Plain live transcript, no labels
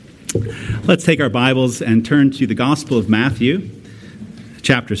Let's take our Bibles and turn to the Gospel of Matthew,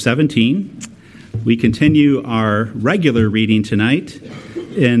 chapter 17. We continue our regular reading tonight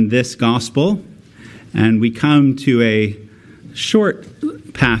in this Gospel, and we come to a short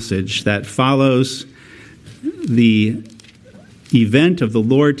passage that follows the event of the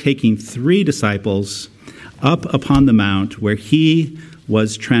Lord taking 3 disciples up upon the mount where he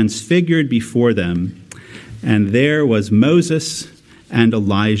was transfigured before them, and there was Moses and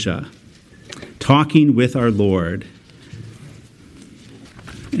Elijah talking with our Lord.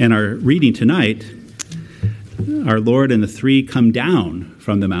 In our reading tonight, our Lord and the 3 come down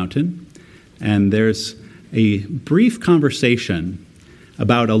from the mountain, and there's a brief conversation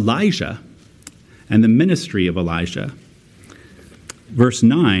about Elijah and the ministry of Elijah. Verse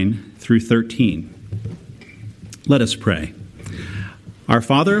 9 through 13. Let us pray. Our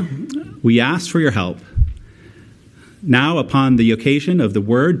Father, we ask for your help. Now, upon the occasion of the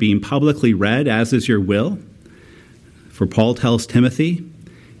word being publicly read, as is your will, for Paul tells Timothy,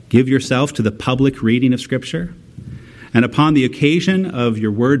 give yourself to the public reading of Scripture. And upon the occasion of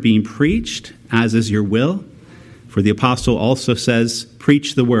your word being preached, as is your will, for the apostle also says,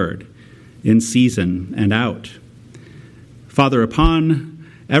 preach the word in season and out. Father, upon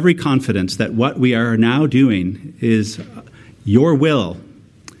every confidence that what we are now doing is your will,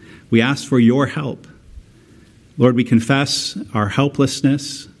 we ask for your help. Lord, we confess our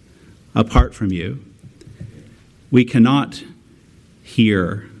helplessness apart from you. We cannot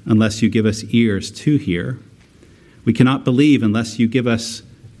hear unless you give us ears to hear. We cannot believe unless you give us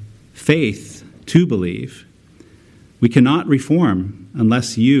faith to believe. We cannot reform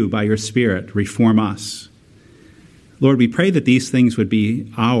unless you, by your Spirit, reform us. Lord, we pray that these things would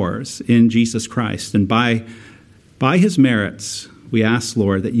be ours in Jesus Christ, and by his merits, we ask,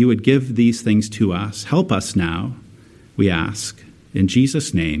 Lord, that you would give these things to us. Help us now, we ask. In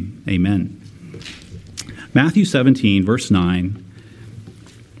Jesus' name, amen. Matthew 17, verse 9.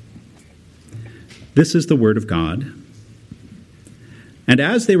 This is the word of God. And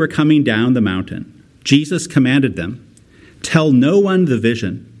as they were coming down the mountain, Jesus commanded them, tell no one the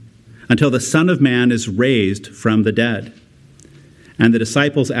vision until the Son of Man is raised from the dead. And the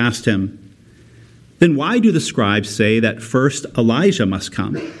disciples asked him, then why do the scribes say that first Elijah must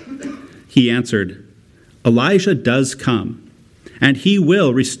come? He answered, Elijah does come, and he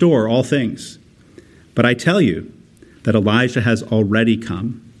will restore all things. But I tell you that Elijah has already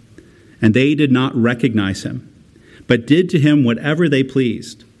come, and they did not recognize him, but did to him whatever they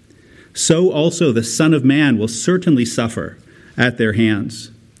pleased. So also the Son of Man will certainly suffer at their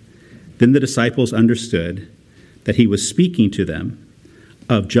hands. Then the disciples understood that he was speaking to them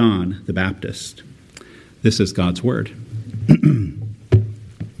of John the Baptist. This is God's word.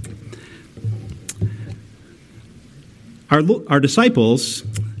 Our disciples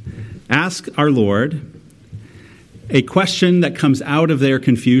ask our Lord a question that comes out of their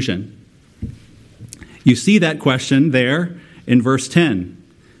confusion. You see that question there in verse 10.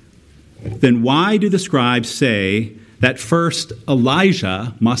 Then why do the scribes say that first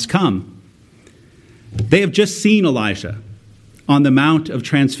Elijah must come? They have just seen Elijah on the Mount of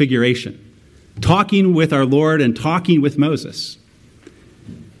Transfiguration, talking with our Lord and talking with Moses.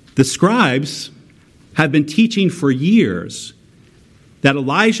 The scribes have been teaching for years that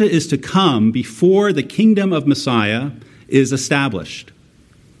Elijah is to come before the kingdom of Messiah is established.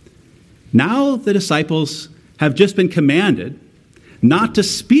 Now the disciples have just been commanded not to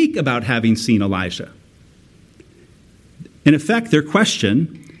speak about having seen Elijah. In effect, their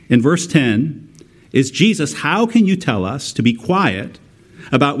question in verse 10 is, Jesus, how can you tell us to be quiet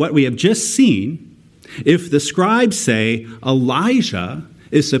about what we have just seen if the scribes say Elijah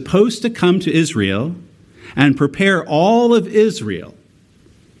is supposed to come to Israel and prepare all of Israel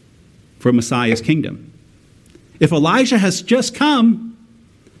for Messiah's kingdom? If Elijah has just come,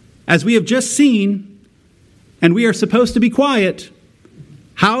 as we have just seen, and we are supposed to be quiet,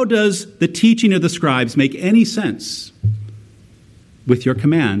 how does the teaching of the scribes make any sense with your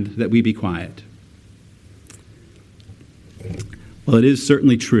command that we be quiet? Well, it is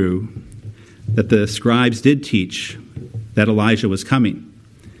certainly true that the scribes did teach that Elijah was coming.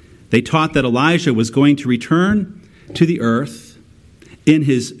 They taught that Elijah was going to return to the earth in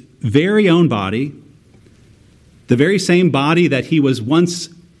his very own body, the very same body that he was once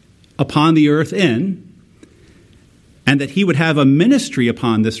upon the earth in, and that he would have a ministry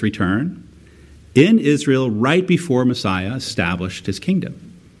upon this return in Israel right before Messiah established his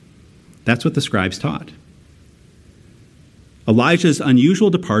kingdom. That's what the scribes taught. Elijah's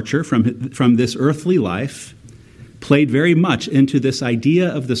unusual departure from this earthly life played very much into this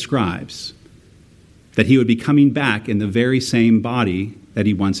idea of the scribes, that he would be coming back in the very same body that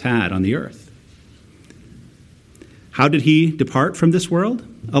he once had on the earth. How did he depart from this world,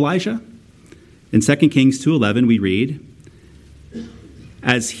 Elijah? In 2 Kings 2:11 we read,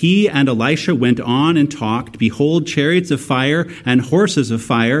 "As he and Elisha went on and talked, behold, chariots of fire and horses of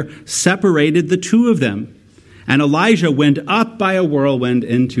fire separated the two of them, and Elijah went up by a whirlwind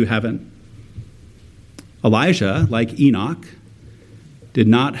into heaven." Elijah, like Enoch, did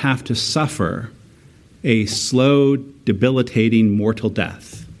not have to suffer a slow, debilitating, mortal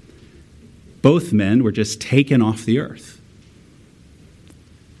death. Both men were just taken off the earth.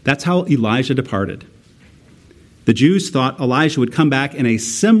 That's how Elijah departed. The Jews thought Elijah would come back in a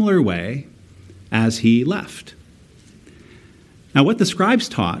similar way as he left. Now, what the scribes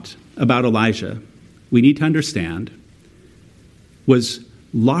taught about Elijah, we need to understand, was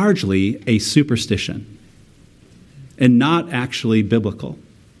largely a superstition and not actually biblical.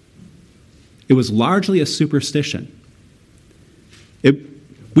 It was largely a superstition.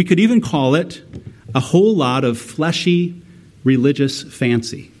 We could even call it a whole lot of fleshy religious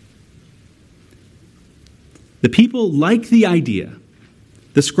fancy. The people liked the idea,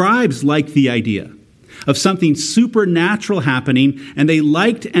 the scribes liked the idea of something supernatural happening, and they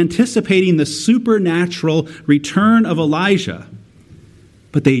liked anticipating the supernatural return of Elijah.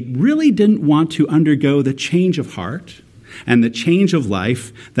 But they really didn't want to undergo the change of heart and the change of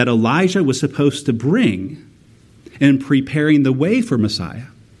life that Elijah was supposed to bring in preparing the way for Messiah.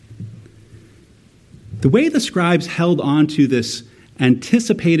 The way the scribes held on to this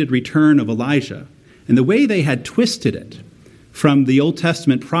anticipated return of Elijah, and the way they had twisted it from the Old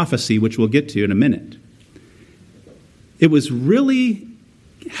Testament prophecy, which we'll get to in a minute, it was really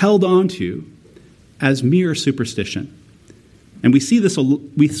held on to as mere superstition. And we see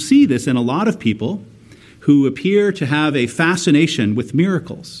this in a lot of people who appear to have a fascination with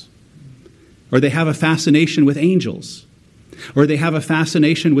miracles, or they have a fascination with angels, or they have a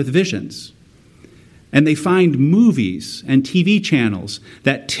fascination with visions. And they find movies and TV channels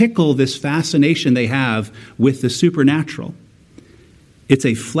that tickle this fascination they have with the supernatural. It's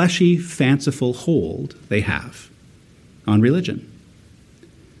a fleshy, fanciful hold they have on religion.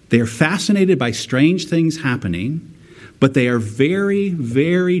 They are fascinated by strange things happening, but they are very,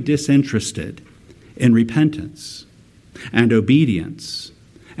 very disinterested in repentance and obedience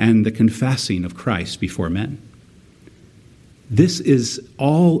and the confessing of Christ before men. This is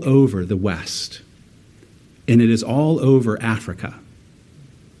all over the West. And it is all over Africa.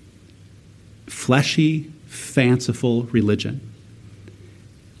 Fleshy, fanciful religion.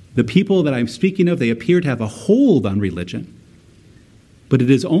 The people that I'm speaking of, they appear to have a hold on religion, but it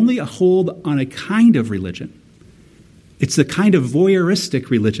is only a hold on a kind of religion. It's the kind of voyeuristic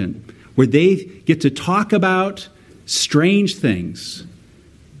religion where they get to talk about strange things,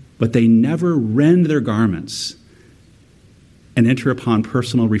 but they never rend their garments and enter upon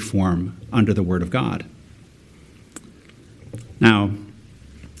personal reform under the Word of God. Now,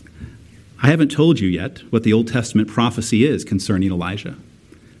 I haven't told you yet what the Old Testament prophecy is concerning Elijah,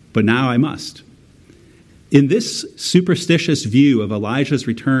 but now I must. In this superstitious view of Elijah's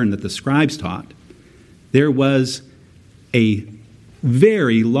return that the scribes taught, there was a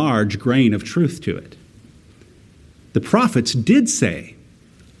very large grain of truth to it. The prophets did say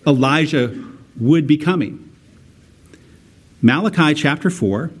Elijah would be coming. Malachi chapter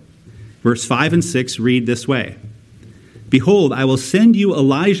 4, verse 5 and 6 read this way. "Behold, I will send you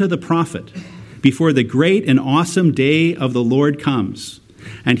Elijah the prophet before the great and awesome day of the Lord comes.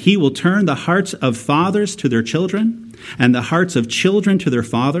 And he will turn the hearts of fathers to their children, and the hearts of children to their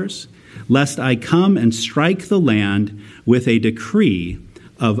fathers, lest I come and strike the land with a decree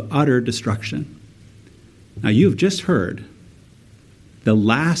of utter destruction." Now you have just heard the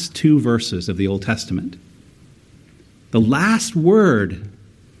last two verses of the Old Testament. The last word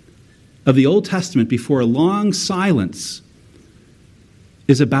of the Old Testament before a long silence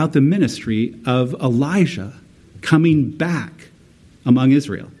is about the ministry of Elijah coming back among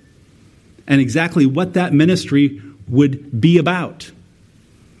Israel, and exactly what that ministry would be about: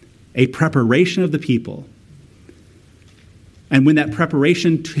 a preparation of the people. And when that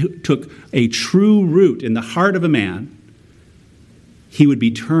preparation took a true root in the heart of a man, he would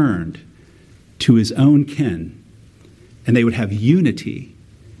be turned to his own kin, and they would have unity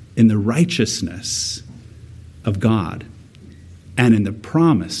in the righteousness of God and in the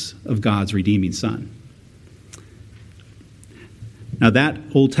promise of God's redeeming Son. Now that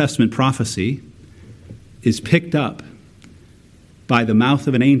Old Testament prophecy is picked up by the mouth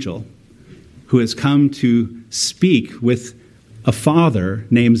of an angel who has come to speak with a father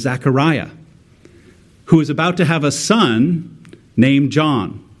named Zechariah, who is about to have a son named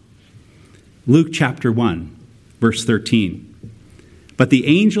John. Luke chapter 1, verse 13. But the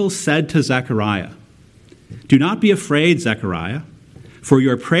angel said to Zechariah, "Do not be afraid, Zechariah, for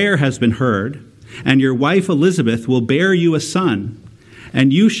your prayer has been heard, and your wife Elizabeth will bear you a son,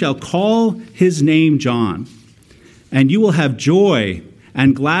 and you shall call his name John. And you will have joy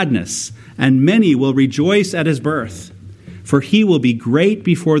and gladness, and many will rejoice at his birth. For he will be great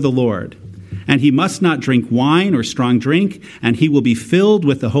before the Lord, and he must not drink wine or strong drink, and he will be filled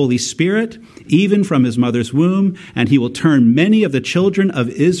with the Holy Spirit, even from his mother's womb, and he will turn many of the children of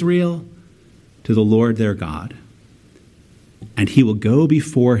Israel to the Lord their God. And he will go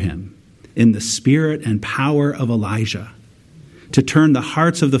before him in the spirit and power of Elijah, to turn the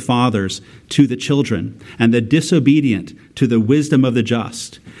hearts of the fathers to the children, and the disobedient to the wisdom of the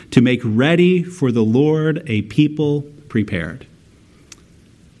just, to make ready for the Lord a people prepared."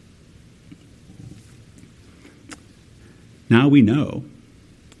 Now we know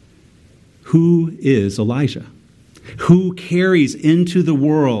who is Elijah, who carries into the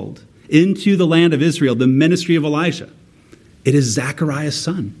world, into the land of Israel, the ministry of Elijah. It is Zechariah's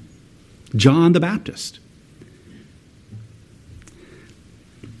son, John the Baptist.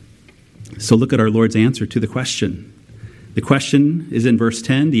 So look at our Lord's answer to the question. The question is in verse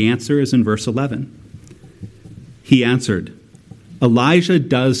 10. The answer is in verse 11. He answered, "Elijah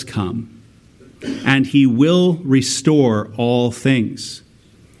does come, and he will restore all things."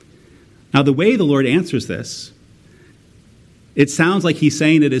 Now, the way the Lord answers this, it sounds like he's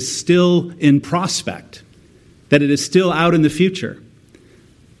saying it is still in prospect, that it is still out in the future.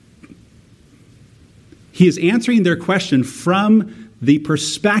 He is answering their question from the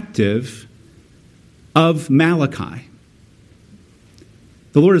perspective of Malachi.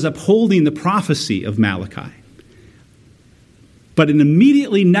 The Lord is upholding the prophecy of Malachi. But in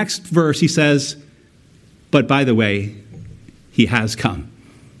immediately next verse, he says, "But by the way, he has come.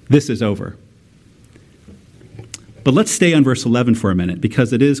 This is over." But let's stay on verse 11 for a minute,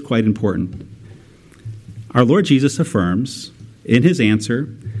 because it is quite important. Our Lord Jesus affirms in his answer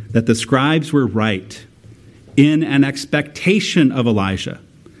that the scribes were right in an expectation of Elijah,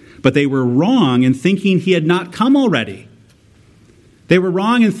 but they were wrong in thinking he had not come already. They were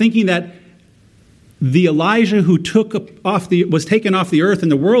wrong in thinking that the Elijah who was taken off the earth in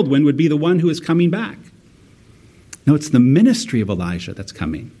the whirlwind would be the one who is coming back. No, it's the ministry of Elijah that's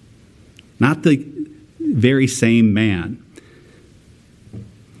coming, not the very same man.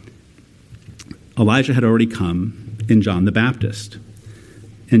 Elijah had already come in John the Baptist.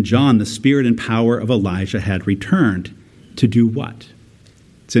 In John, the spirit and power of Elijah had returned to do what?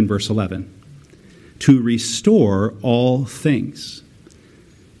 It's in verse 11. To restore all things.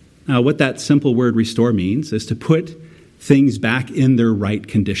 Now, what that simple word restore means is to put things back in their right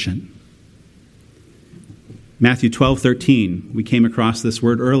condition. Matthew 12:13, we came across this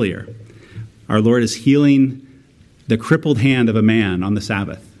word earlier. Our Lord is healing the crippled hand of a man on the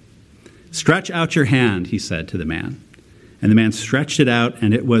Sabbath. "Stretch out your hand," he said to the man. And the man stretched it out,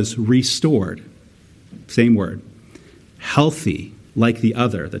 and it was restored. Same word. Healthy, like the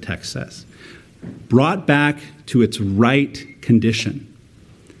other, the text says. Brought back to its right condition.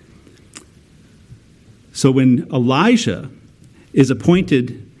 So when Elijah is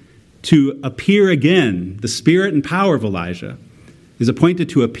appointed to appear again, the spirit and power of Elijah is appointed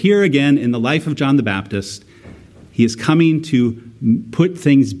to appear again in the life of John the Baptist, he is coming to put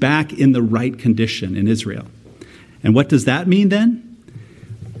things back in the right condition in Israel. And what does that mean then?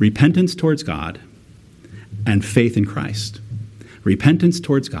 Repentance towards God and faith in Christ. Repentance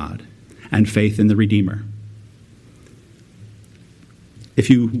towards God and faith in the Redeemer. If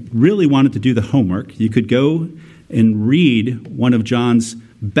you really wanted to do the homework, you could go and read one of John's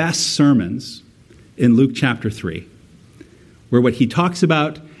best sermons in Luke chapter 3, where what he talks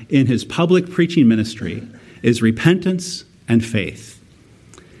about in his public preaching ministry is repentance and faith.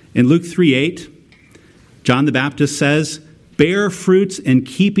 In Luke 3:8, John the Baptist says, "Bear fruits in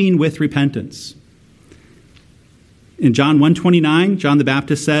keeping with repentance." In John 1:29, John the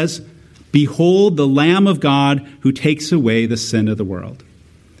Baptist says, "Behold the Lamb of God who takes away the sin of the world."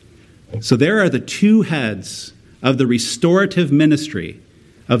 So there are the two heads of the restorative ministry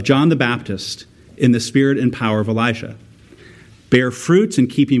of John the Baptist in the spirit and power of Elijah. Bear fruits in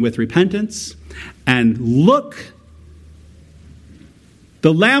keeping with repentance, and look,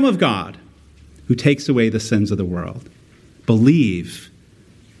 the Lamb of God who takes away the sins of the world. Believe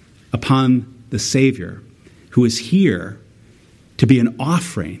upon the Savior who is here to be an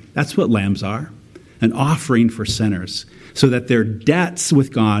offering. That's what lambs are, an offering for sinners, so that their debts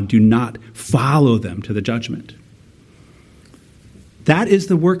with God do not follow them to the judgment. That is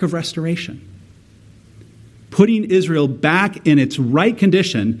the work of restoration. Putting Israel back in its right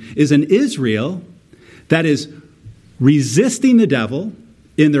condition is an Israel that is resisting the devil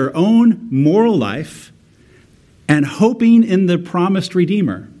in their own moral life and hoping in the promised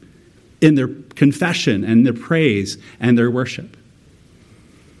Redeemer, in their confession and their praise and their worship.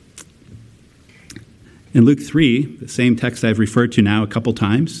 In Luke 3, the same text I've referred to now a couple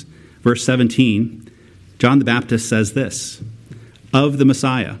times, verse 17, John the Baptist says this of the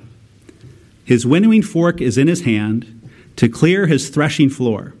Messiah: "His winnowing fork is in his hand to clear his threshing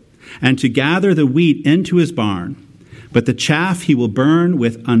floor and to gather the wheat into his barn, but the chaff he will burn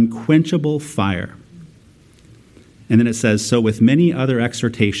with unquenchable fire." And then it says, "So with many other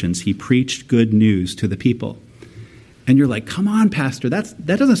exhortations, he preached good news to the people." And you're like, come on, Pastor, that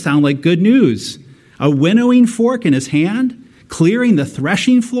doesn't sound like good news. A winnowing fork in his hand, clearing the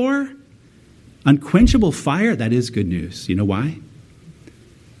threshing floor, unquenchable fire, that is good news. You know why?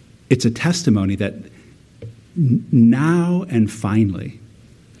 It's a testimony that now and finally,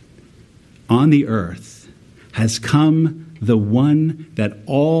 on the earth, has come the one that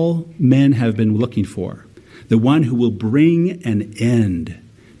all men have been looking for, the one who will bring an end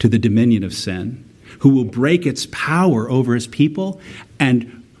to the dominion of sin, who will break its power over his people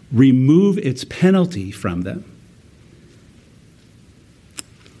and remove its penalty from them.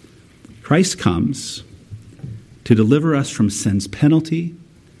 Christ comes to deliver us from sin's penalty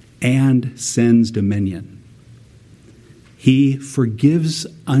and sin's dominion. He forgives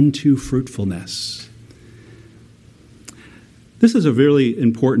unto fruitfulness. This is a really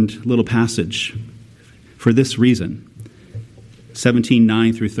important little passage for this reason,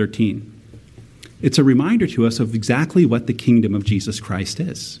 17:9 through 13. It's a reminder to us of exactly what the kingdom of Jesus Christ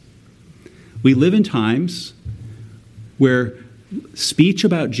is. We live in times where speech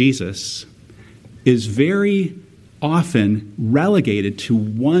about Jesus is very often relegated to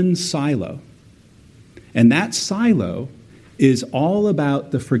one silo. And that silo is all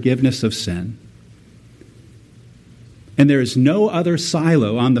about the forgiveness of sin. And there is no other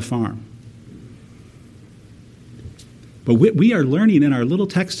silo on the farm. But we are learning in our little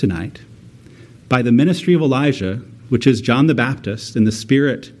text tonight, by the ministry of Elijah, which is John the Baptist in the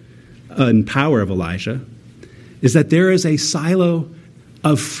spirit and power of Elijah, is that there is a silo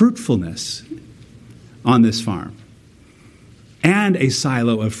of fruitfulness on this farm and a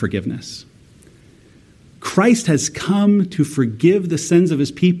silo of forgiveness. Christ has come to forgive the sins of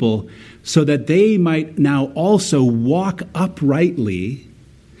his people so that they might now also walk uprightly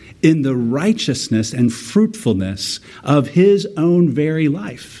in the righteousness and fruitfulness of his own very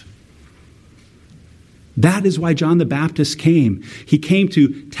life. That is why John the Baptist came. He came to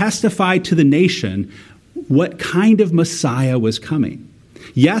testify to the nation what kind of Messiah was coming.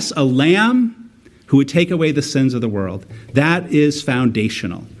 Yes, a lamb who would take away the sins of the world. That is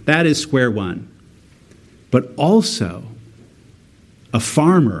foundational. That is square one. But also a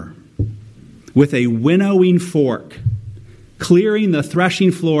farmer with a winnowing fork, clearing the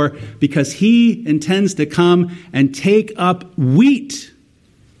threshing floor because he intends to come and take up wheat.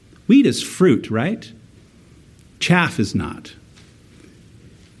 Wheat is fruit, right? Chaff is not.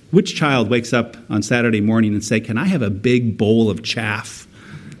 Which child wakes up on Saturday morning and say, "Can I have a big bowl of chaff?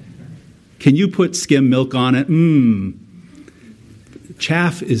 Can you put skim milk on it?"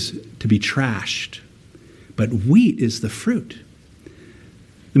 Chaff is to be trashed, but wheat is the fruit.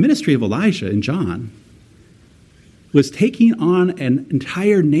 The ministry of Elijah and John was taking on an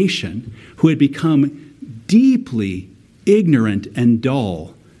entire nation who had become deeply ignorant and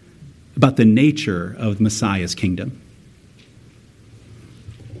dull about the nature of Messiah's kingdom.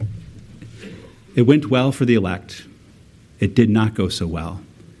 It went well for the elect. It did not go so well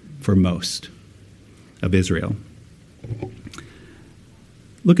for most of Israel.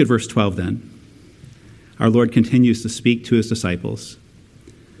 Look at verse 12 then. Our Lord continues to speak to his disciples.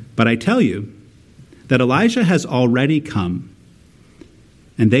 "But I tell you that Elijah has already come,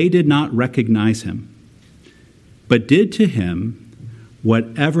 and they did not recognize him, but did to him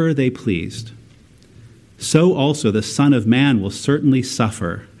whatever they pleased. So also the Son of Man will certainly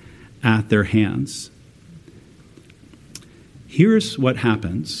suffer at their hands." Here's what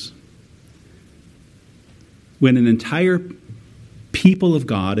happens when an entire people of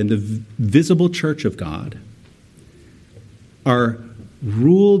God and the visible church of God are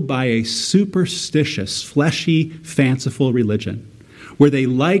ruled by a superstitious, fleshy, fanciful religion, where they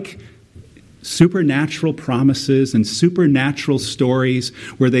like supernatural promises and supernatural stories,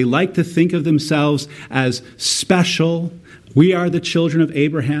 where they like to think of themselves as special. We are the children of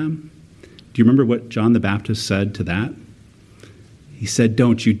Abraham. Do you remember what John the Baptist said to that? He said,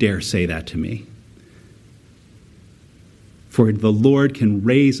 "Don't you dare say that to me. For the Lord can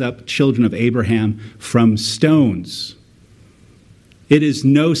raise up children of Abraham from stones." It is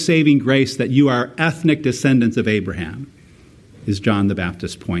no saving grace that you are ethnic descendants of Abraham, is John the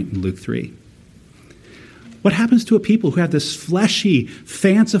Baptist's point in Luke 3. What happens to a people who have this fleshy,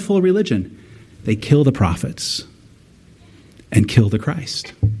 fanciful religion? They kill the prophets and kill the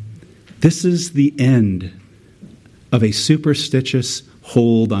Christ. This is the end of a superstitious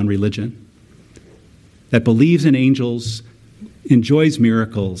hold on religion that believes in angels, enjoys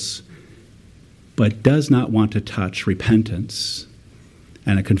miracles, but does not want to touch repentance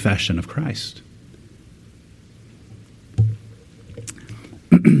and a confession of Christ.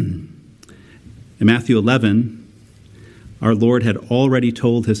 In Matthew 11, our Lord had already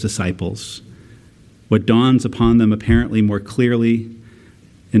told his disciples what dawns upon them apparently more clearly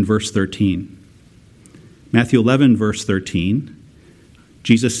in verse 13. Matthew 11, verse 13,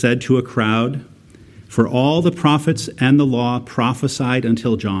 Jesus said to a crowd, "For all the prophets and the law prophesied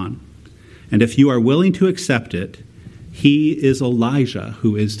until John, and if you are willing to accept it, he is Elijah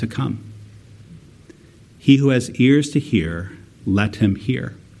who is to come. He who has ears to hear, let him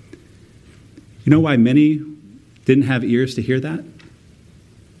hear." You know why many didn't have ears to hear that?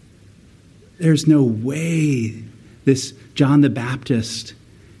 There's no way this John the Baptist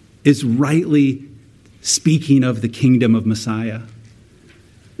is rightly speaking of the kingdom of Messiah.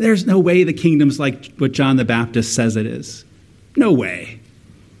 There's no way the kingdom's like what John the Baptist says it is. No way.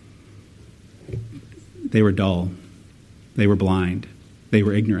 They were dull. They were blind. They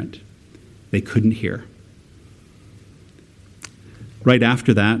were ignorant. They couldn't hear. Right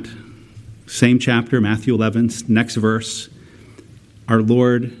after that, same chapter, Matthew 11, next verse, our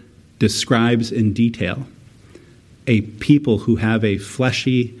Lord describes in detail a people who have a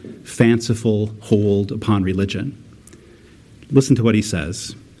fleshy, fanciful hold upon religion. Listen to what he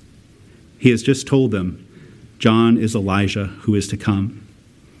says. He has just told them, John is Elijah who is to come.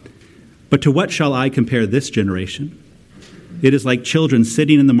 "But to what shall I compare this generation? It is like children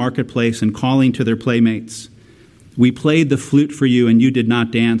sitting in the marketplace and calling to their playmates. We played the flute for you, and you did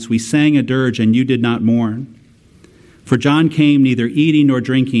not dance. We sang a dirge, and you did not mourn. For John came neither eating nor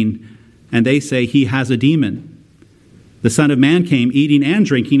drinking, and they say he has a demon. The Son of Man came eating and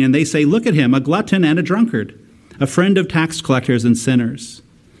drinking, and they say, look at him, a glutton and a drunkard, a friend of tax collectors and sinners.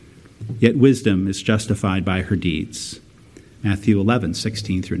 Yet wisdom is justified by her deeds." Matthew 11,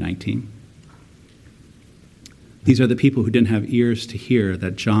 16 through 19. These are the people who didn't have ears to hear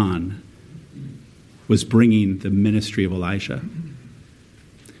that John was bringing the ministry of Elijah,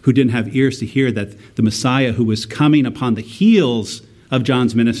 who didn't have ears to hear that the Messiah who was coming upon the heels of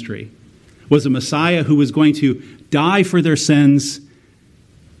John's ministry was a Messiah who was going to die for their sins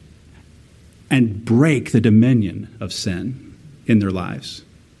and break the dominion of sin in their lives.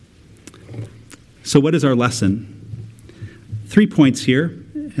 So what is our lesson? 3 points here,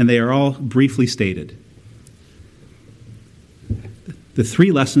 and they are all briefly stated. The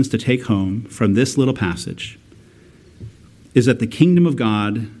 3 lessons to take home from this little passage is that the kingdom of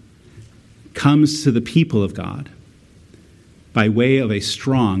God comes to the people of God by way of a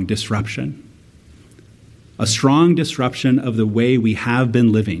strong disruption of the way we have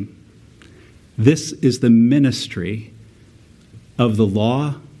been living. This is the ministry of the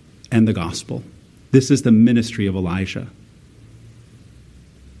law and the gospel. This is the ministry of Elijah.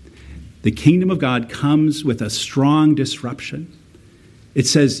 The kingdom of God comes with a strong disruption. It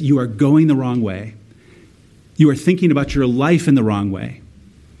says you are going the wrong way. You are thinking about your life in the wrong way.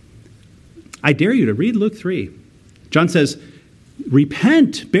 I dare you to read Luke 3. John says,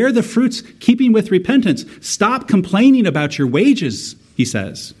 repent, bear the fruits, keeping with repentance. Stop complaining about your wages, he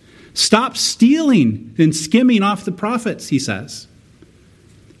says. Stop stealing and skimming off the prophets, he says.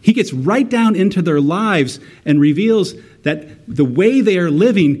 He gets right down into their lives and reveals that the way they are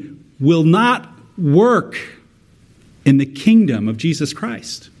living will not work in the kingdom of Jesus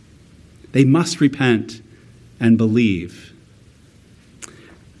Christ. They must repent and believe.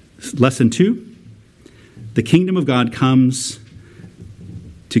 Lesson 2, the kingdom of God comes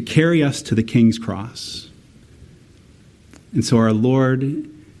to carry us to the King's cross. And so our Lord,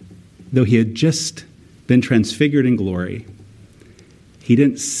 though he had just been transfigured in glory, he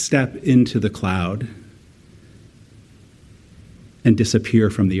didn't step into the cloud and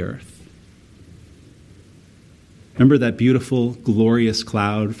disappear from the earth. Remember that beautiful, glorious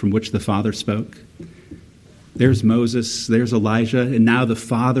cloud from which the Father spoke? There's Moses, there's Elijah, and now the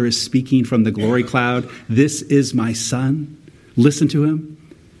Father is speaking from the glory cloud. This is my Son. Listen to him.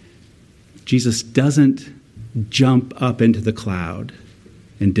 Jesus doesn't jump up into the cloud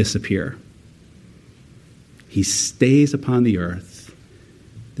and disappear. He stays upon the earth.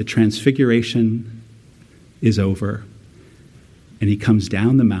 The transfiguration is over, and he comes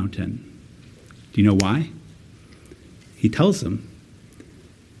down the mountain. Do you know why? He tells them,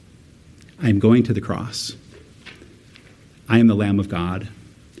 I am going to the cross. I am the Lamb of God.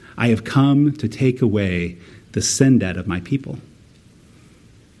 I have come to take away the sin debt of my people.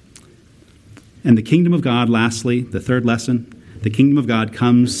 And the kingdom of God, lastly, the third lesson, the kingdom of God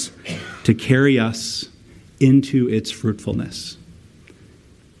comes to carry us into its fruitfulness.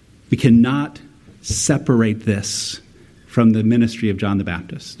 We cannot separate this from the ministry of John the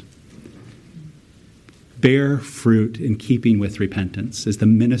Baptist. Bear fruit in keeping with repentance is the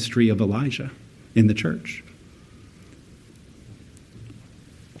ministry of Elijah in the church.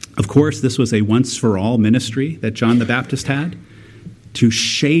 Of course, this was a once-for-all ministry that John the Baptist had, to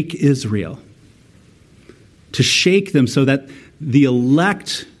shake Israel, to shake them so that the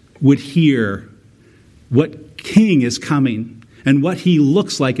elect would hear what king is coming and what he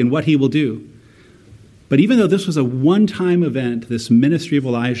looks like and what he will do. But even though this was a one-time event, this ministry of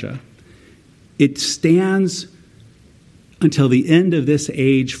Elijah, it stands until the end of this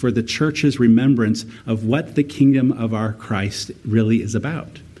age for the church's remembrance of what the kingdom of our Christ really is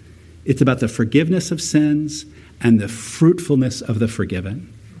about. It's about the forgiveness of sins and the fruitfulness of the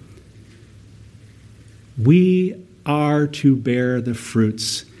forgiven. We are to bear the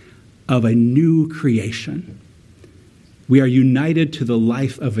fruits of a new creation. We are united to the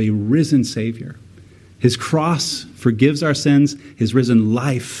life of a risen Savior. His cross forgives our sins. His risen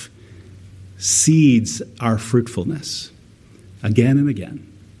life seeds our fruitfulness again and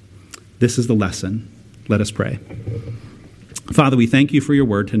again. This is the lesson. Let us pray. Father, we thank you for your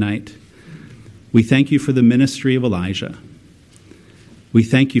word tonight. We thank you for the ministry of Elijah. We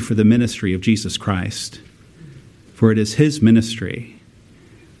thank you for the ministry of Jesus Christ, for it is his ministry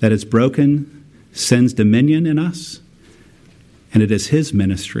that has broken sin's dominion in us, and it is his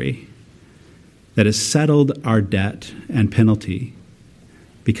ministry that has settled our debt and penalty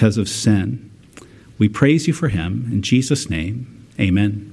because of sin. We praise you for him. In Jesus' name, amen.